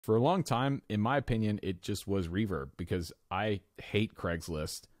For a long time, in my opinion, it just was Reverb because I hate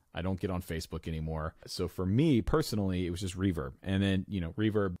Craigslist. I don't get on Facebook anymore. So for me personally, it was just Reverb. And then, you know,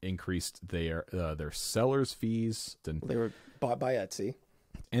 Reverb increased their sellers fees. And They were bought by Etsy.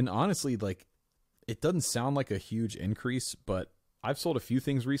 And honestly, like, it doesn't sound like a huge increase, but I've sold a few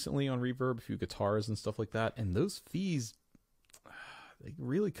things recently on Reverb, a few guitars and stuff like that. And those fees, they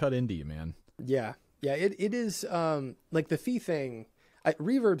really cut into you, man. Yeah. Yeah. It is, like the fee thing.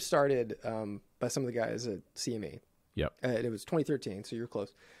 Reverb started by some of the guys at CME. Yep. It was 2013, so you're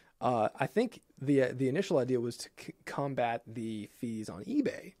close. I think the initial idea was to combat the fees on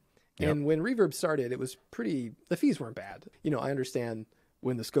eBay. Yep. And when Reverb started, it was the fees weren't bad. You know, I understand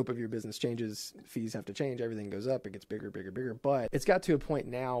when the scope of your business changes, fees have to change, everything goes up, it gets bigger, bigger, bigger. But it's got to a point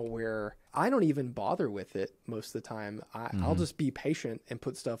now where I don't even bother with it most of the time. I'll just be patient and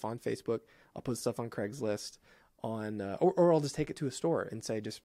put stuff on Facebook. I'll put stuff on Craigslist. Or I'll just take it to a store and say, just